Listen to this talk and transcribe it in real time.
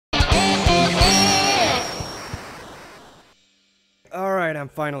Alright, I'm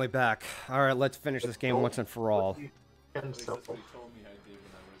finally back. Alright, let's finish this game once and for all. We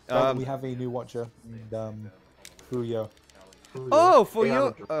have a new watcher, and, Fuyo. Oh,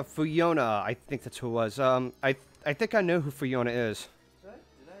 Fuyona. I think that's who it was. I think I know who Fuyona is.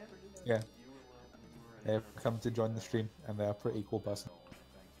 Yeah. They've come to join the stream, and they're a pretty cool person.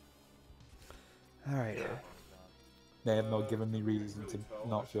 Alright. They have not given me reason to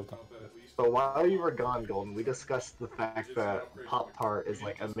not feel comfortable. So while you were gone, Golden, we discussed the fact that Pop-Tart is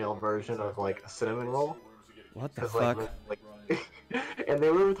like a male version of like a cinnamon roll. What the fuck? Like, and they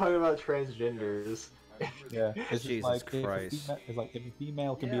were talking about transgenders. Yeah, it's Jesus like, Christ. It's like if a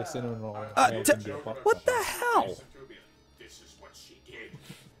female can be a cinnamon roll, a male can be a Pop-Tart. What the hell?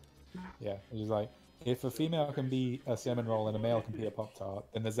 Yeah, it's like, if a female can be a cinnamon roll and a male can be a Pop-Tart,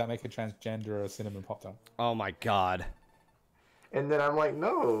 then does that make a transgender a cinnamon Pop-Tart? Oh my god. And then I'm like,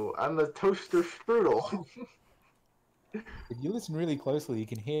 no, I'm the toaster strudel. If you listen really closely, you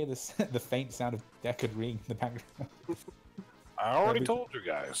can hear the faint sound of Deckard ring in the background. I already told you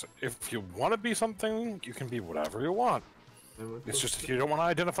guys, if you want to be something, you can be whatever you want. It's just if you don't want to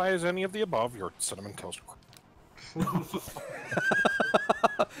identify as any of the above, you're Cinnamon Toast.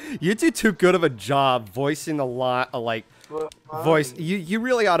 You do too good of a job voicing the voice. You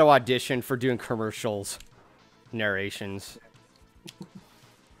really ought to audition for doing commercials, narrations.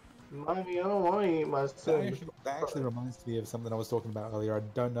 Mommy, I don't want to eat my son. That actually reminds me of something I was talking about earlier. I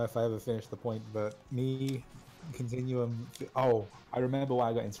don't know if I ever finished the point, but me, Continuum... Oh, I remember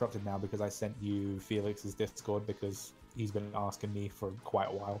why I got interrupted now, because I sent you Felix's Discord, because he's been asking me for quite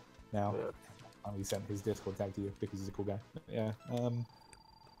a while now. Yeah. And he sent his Discord tag to you, because he's a cool guy. But yeah,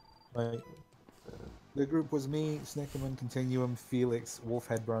 like, the group was me, Snickerman, Continuum, Felix,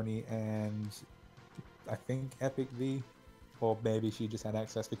 Wolfhead Brony, and I think Epic V. Or maybe she just had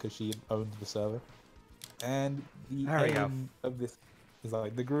access because she owned the server. And the aim of this is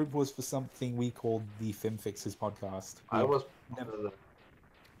like, the group was for something we called the Film Fixers podcast. I was never.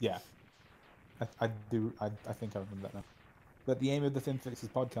 Yeah, I think I remember that now. But the aim of the Film Fixers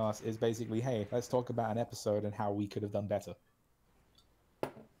podcast is basically, hey, let's talk about an episode and how we could have done better.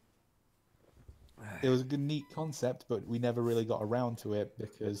 It was a good, neat concept, but we never really got around to it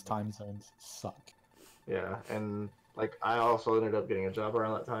because time zones suck. Yeah, and like, I also ended up getting a job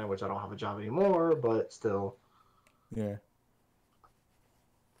around that time, which I don't have a job anymore, but still. Yeah.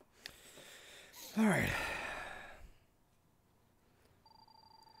 Alright.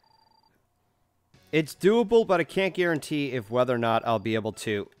 It's doable, but I can't guarantee if whether or not I'll be able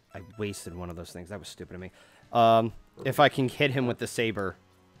to... I wasted one of those things. That was stupid of me. If I can hit him with the saber.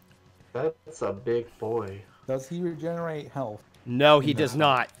 That's a big boy. Does he regenerate health? No, he does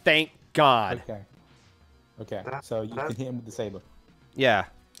not. Thank God. Okay. Okay, so you can hit him with the saber. Yeah.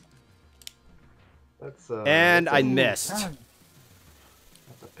 And I missed. That's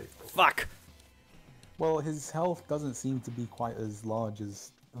a big boy. Fuck. Well, his health doesn't seem to be quite as large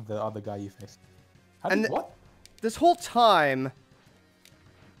as the other guy you faced. What? This whole time,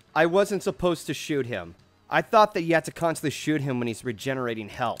 I wasn't supposed to shoot him. I thought that you had to constantly shoot him when he's regenerating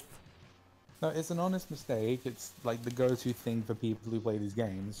health. No, it's an honest mistake. It's like the go-to thing for people who play these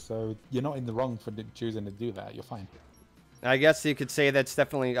games. So you're not in the wrong for choosing to do that. You're fine. I guess you could say that's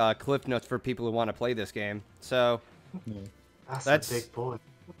definitely cliff notes for people who want to play this game. So yeah. That's a big boy.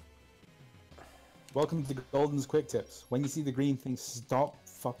 Welcome to Golden's Quick Tips. When you see the green thing, stop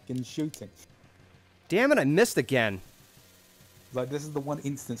fucking shooting. Damn it, I missed again. Like, this is the one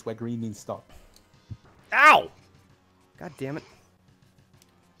instance where green means stop. Ow! God damn it.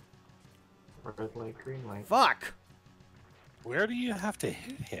 Red light, green light. Fuck! Where do you have to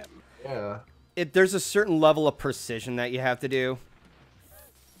hit him? Yeah. There's a certain level of precision that you have to do.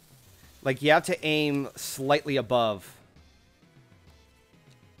 Like, you have to aim slightly above.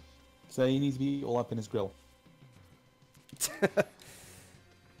 So he needs to be all up in his grill.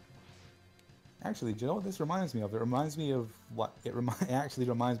 Actually, do you know what this reminds me of? It reminds me of what? It actually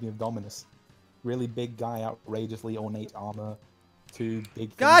reminds me of Dominus. Really big guy, outrageously ornate armor, two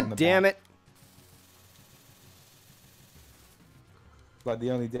big things on God the damn back. it! But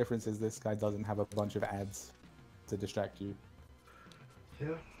the only difference is this guy doesn't have a bunch of ads to distract you.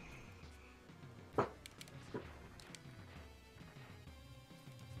 Yeah.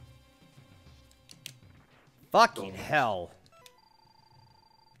 Fucking hell.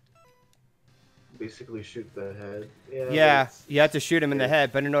 Basically shoot the head. Yeah, you have to shoot him in the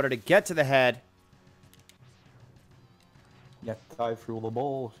head, but in order to get to the head... You have to dive through all the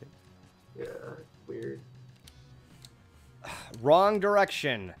bullshit. Yeah, weird. Wrong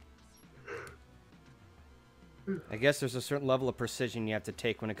direction. I guess there's a certain level of precision you have to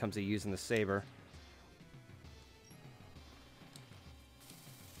take when it comes to using the saber.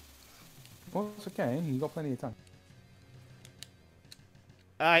 Well, it's okay. You got plenty of time.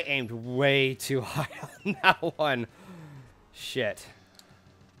 I aimed way too high on that one. Shit.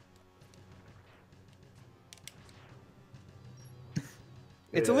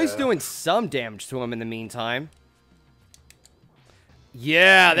 It's at least doing some damage to him in the meantime.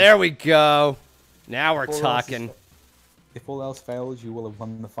 Yeah, there we go. Now we're talking. If all else fails, you will have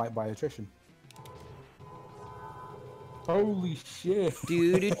won the fight by attrition. Holy shit.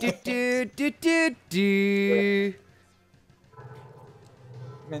 Do do do do do do do.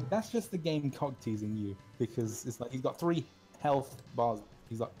 Man, that's just the game cock teasing you, because it's like he's got 3 health bars.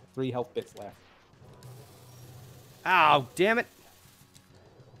 He's got 3 health bits left. Oh, damn it.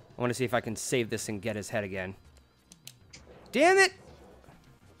 I want to see if I can save this and get his head again. Damn it!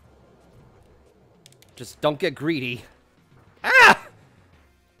 Just don't get greedy. Ah!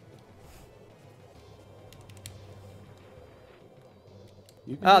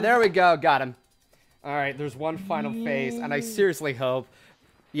 Oh, there we go. Got him. All right, there's one final phase, and I seriously hope...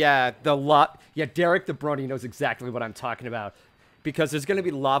 Yeah, Derek the Brony knows exactly what I'm talking about. Because there's going to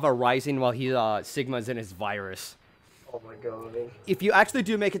be lava rising while Sigma's in his virus. Oh my god. If you actually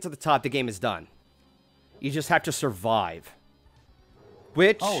do make it to the top, the game is done. You just have to survive.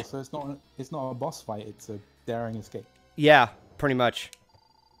 Which... Oh, so it's not a boss fight, it's a daring escape. Yeah, pretty much.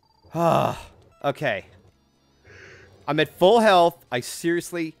 Okay. I'm at full health. I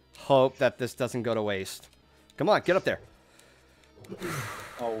seriously hope that this doesn't go to waste. Come on, get up there.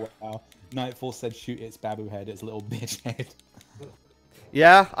 Oh, wow. Nightfall said shoot its babu head, its little bitch head.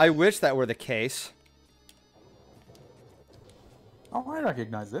 Yeah, I wish that were the case. Oh, I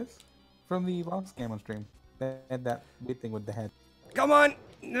recognize this. From the last game on stream. They had that weird thing with the head. Come on!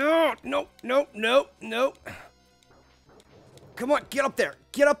 No, no, no, no, no. Come on, get up there.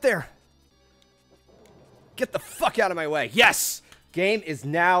 Get up there. Get the fuck out of my way. Yes! Game is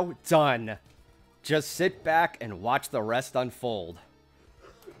now done. Just sit back and watch the rest unfold.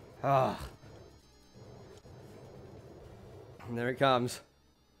 Ah. And there it comes.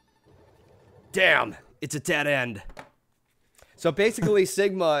 Damn, it's a dead end. So basically,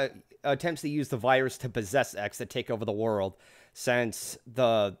 Sigma attempts to use the virus to possess X to take over the world, since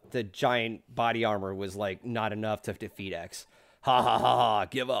the giant body armor was, like, not enough to defeat X. Ha ha ha ha,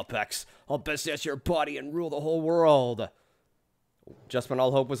 give up, X. I'll possess your body and rule the whole world. Just when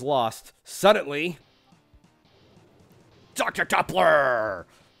all hope was lost, suddenly... Dr. Doppler!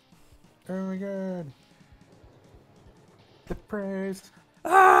 Oh my god. The praise.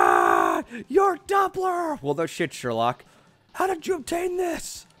 Ah! You're Doppler! Well, no shit, Sherlock. How did you obtain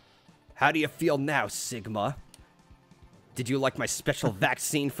this? How do you feel now, Sigma? Did you like my special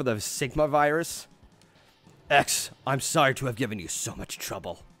vaccine for the Sigma virus? X, I'm sorry to have given you so much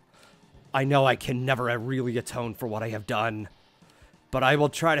trouble. I know I can never really atone for what I have done. But I will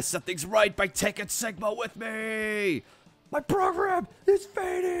try to set things right by taking Sigma with me! My program is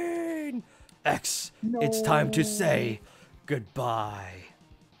fading! X, no. It's time to say goodbye.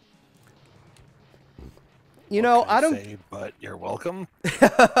 You know, I don't say, but you're welcome.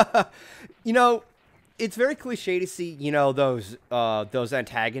 You know, it's very cliche to see, you know, those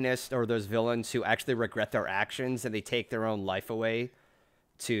antagonists or those villains who actually regret their actions and they take their own life away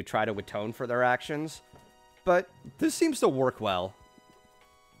to try to atone for their actions. But this seems to work well.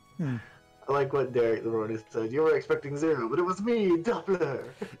 I like what Derek the Brony said. You were expecting Zero, but it was me, Doppler.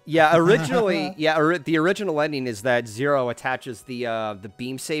 Yeah, originally, the original ending is that Zero attaches the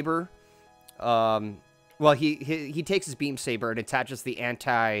beam saber. Well, he takes his beam saber and attaches the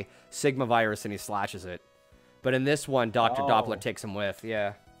anti-Sigma virus and he slashes it. But in this one, Dr. Doppler takes him with,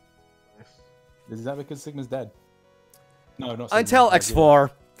 yeah. Is that because Sigma's dead? No, not Sigma. Until X4.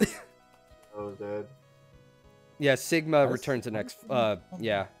 Oh, dead. Yeah, Sigma returns in X...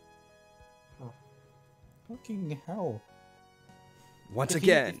 yeah. Fucking hell. Once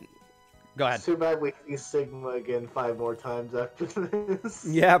again. Go ahead. Too bad we see Sigma again 5 more times after this.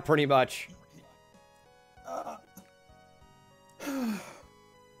 Yeah, pretty much.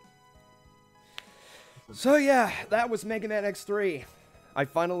 So yeah, that was Mega Man X3. I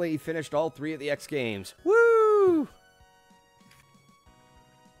finally finished all 3 of the X games. Woo!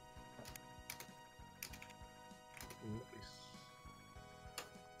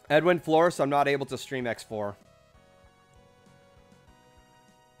 Edwin Flores, I'm not able to stream X4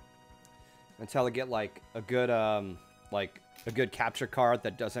 until I get like a good capture card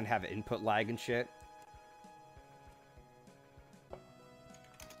that doesn't have input lag and shit.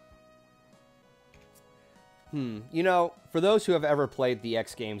 You know, for those who have ever played the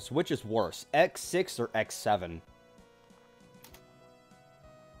X games, which is worse, X6 or X7?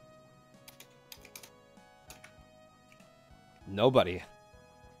 Nobody.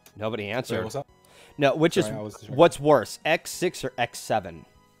 Nobody Sorry, answered. what's up? No, which Sorry, is what's worse, X6 or X7?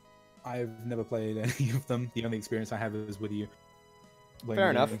 I've never played any of them. The only experience I have is with you. playing Fair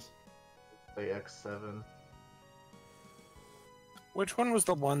the enough. games. Play X7. Which one was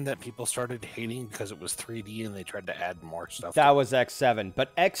the one that people started hating because it was 3D and they tried to add more stuff? That was X7,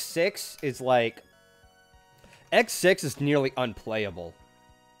 but X6 is like... X6 is nearly unplayable.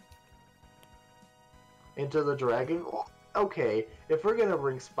 Into the Dragon? Okay, if we're gonna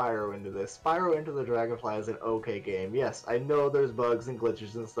bring Spyro into this, Spyro Into the Dragonfly is an okay game. Yes, I know there's bugs and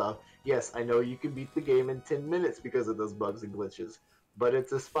glitches and stuff. Yes, I know you can beat the game in 10 minutes because of those bugs and glitches. But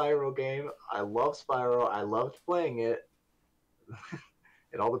it's a Spyro game. I love Spyro. I loved playing it.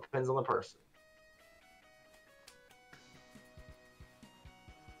 It all depends on the person.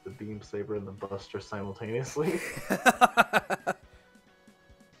 The Beam Saber and the Buster simultaneously.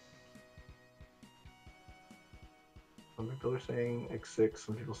 Some people are saying X6,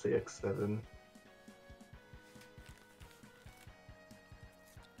 some people say X7.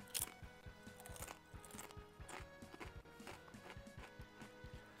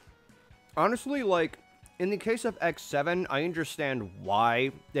 Honestly, like, in the case of X7, I understand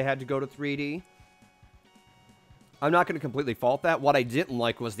why they had to go to 3D. I'm not going to completely fault that. What I didn't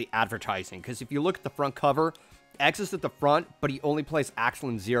like was the advertising, because if you look at the front cover, X is at the front, but he only plays Axel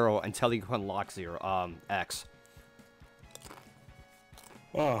and Zero until you unlock X.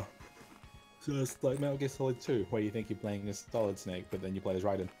 Oh. So it's like Metal Gear Solid 2, where you think you're playing as Solid Snake, but then you play as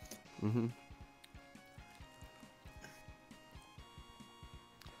Raiden. Mm-hmm.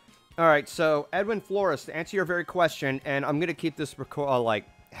 All right, so Edwin Flores, to answer your very question, and I'm gonna keep this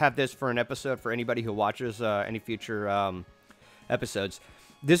have this for an episode for anybody who watches any future episodes.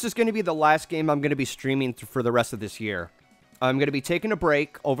 This is gonna be the last game I'm gonna be streaming for the rest of this year. I'm gonna be taking a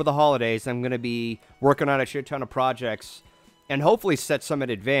break over the holidays. I'm gonna be working on a shit ton of projects, and hopefully set some in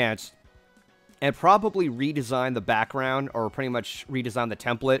advance, and probably redesign the background or pretty much redesign the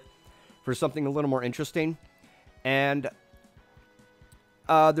template for something a little more interesting. And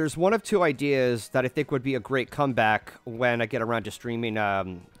there's one of two ideas that I think would be a great comeback when I get around to streaming,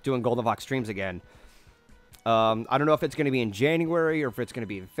 doing GoldenFox streams again. I don't know if it's going to be in January or if it's going to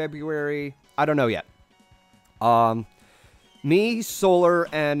be in February. I don't know yet. Me, Solar,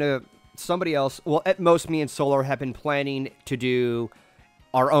 and somebody else, well, at most me and Solar have been planning to do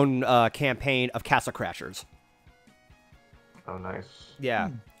our own campaign of Castle Crashers. Oh, nice.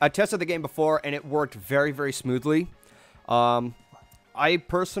 Yeah. I tested the game before, and it worked very, very smoothly. I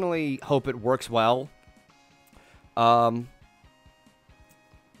personally hope it works well. But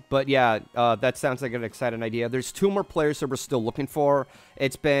yeah, that sounds like an exciting idea. There's 2 more players that we're still looking for.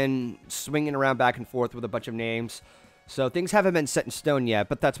 It's been swinging around back and forth with a bunch of names. So things haven't been set in stone yet,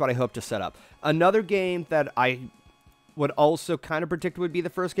 but that's what I hope to set up. Another game that I would also kind of predict would be the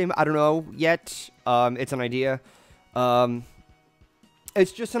first game. I don't know yet. It's an idea.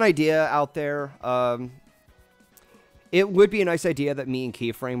 It's just an idea out there. It would be a nice idea that me and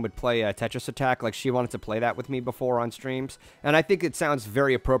Keyframe would play Tetris Attack. Like, she wanted to play that with me before on streams. And I think it sounds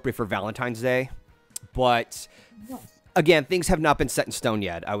very appropriate for Valentine's Day. But, again, things have not been set in stone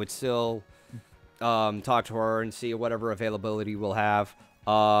yet. I would still talk to her and see whatever availability we'll have.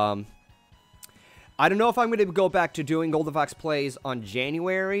 I don't know if I'm going to go back to doing GoldenFox Plays on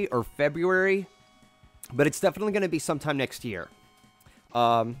January or February. But it's definitely going to be sometime next year.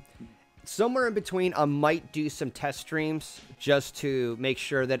 Somewhere in between, I might do some test streams just to make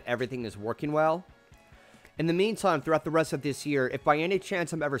sure that everything is working well. In the meantime, throughout the rest of this year, if by any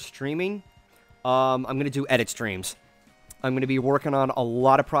chance I'm ever streaming, I'm going to do edit streams. I'm going to be working on a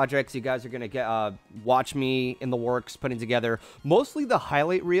lot of projects. You guys are going to watch me in the works, putting together mostly the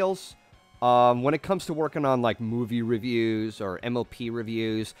highlight reels. When it comes to working on like movie reviews or MOP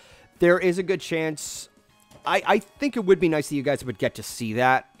reviews, there is a good chance... I think it would be nice that you guys would get to see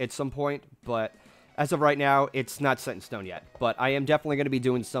that at some point, but as of right now, it's not set in stone yet. But I am definitely going to be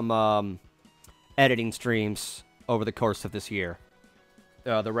doing some editing streams over the course of this year.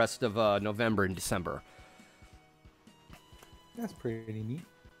 The rest of November and December. That's pretty neat.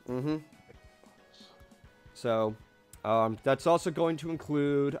 Mm-hmm. So, that's also going to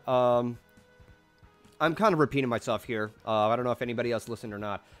include... I'm kind of repeating myself here. I don't know if anybody else listened or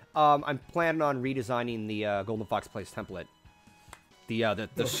not. I'm planning on redesigning the GoldenFox Plays template.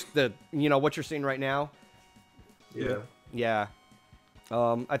 The you know what you're seeing right now. Yeah. Yeah.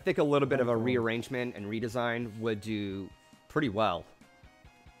 I think a little bit of a rearrangement and redesign would do pretty well.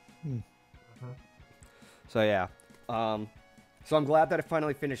 So yeah. So I'm glad that I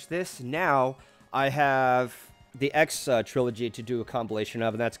finally finished this. Now I have the X trilogy to do a compilation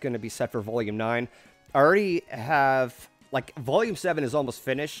of, and that's going to be set for Volume 9. I already have like, Volume 7 is almost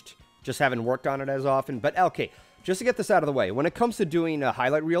finished. Just haven't worked on it as often. But, okay, just to get this out of the way. When it comes to doing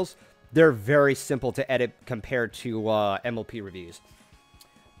highlight reels, they're very simple to edit compared to MLP reviews.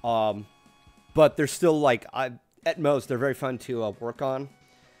 But they're still, like, at most, they're very fun to work on.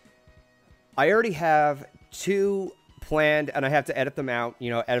 I already have 2 planned, and I have to edit them out, you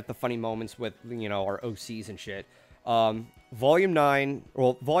know, edit the funny moments with, you know, our OCs and shit. Volume 9,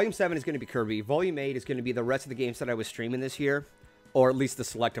 well, Volume 7 is going to be Kirby. Volume 8 is going to be the rest of the games that I was streaming this year, or at least the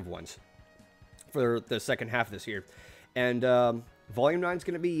selective ones for the second half of this year. And Volume 9 is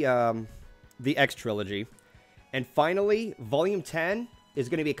going to be the X Trilogy. And finally, Volume 10 is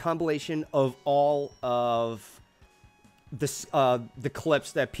going to be a compilation of all of the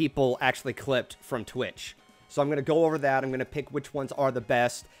clips that people actually clipped from Twitch. So I'm going to go over that. I'm going to pick which ones are the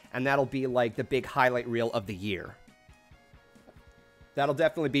best, and that'll be like the big highlight reel of the year. That'll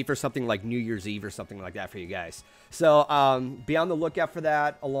definitely be for something like New Year's Eve or something like that for you guys. So be on the lookout for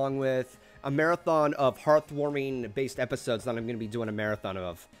that, along with a marathon of heartwarming-based episodes that I'm going to be doing a marathon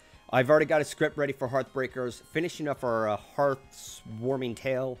of. I've already got a script ready for Heartbreakers, finishing up our Heartswarming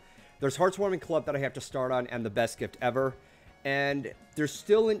Tale. There's Heartswarming Club that I have to start on, and The Best Gift Ever. And there's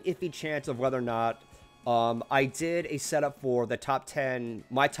still an iffy chance of whether or not I did a setup for the top 10,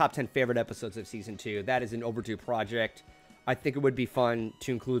 my top 10 favorite episodes of Season 2. That is an overdue project. I think it would be fun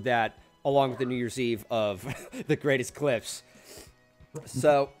to include that along with the New Year's Eve of the greatest clips.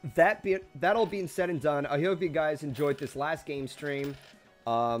 So that all being said and done, I hope you guys enjoyed this last game stream.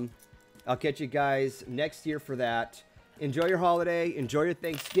 I'll catch you guys next year for that. Enjoy your holiday, enjoy your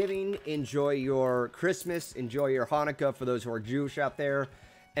Thanksgiving, enjoy your Christmas, enjoy your Hanukkah for those who are Jewish out there,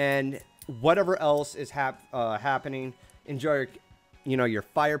 and whatever else is happening. Enjoy your, you know, your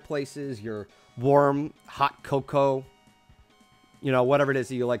fireplaces, your warm, hot cocoa, you know, whatever it is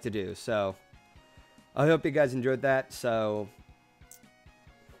that you like to do. So I hope you guys enjoyed that. So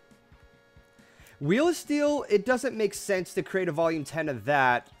Wheel of Steel, it doesn't make sense to create a volume 10 of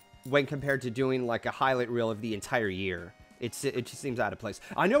that when compared to doing like a highlight reel of the entire year. It just seems out of place.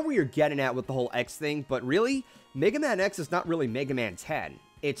 I know where you're getting at with the whole X thing, but really, Mega Man X is not really Mega Man 10.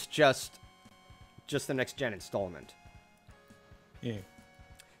 It's just the next gen installment. Yeah.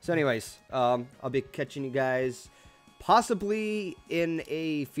 So anyways, I'll be catching you guys possibly in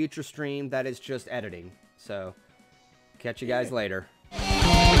a future stream that is just editing. So catch you guys later.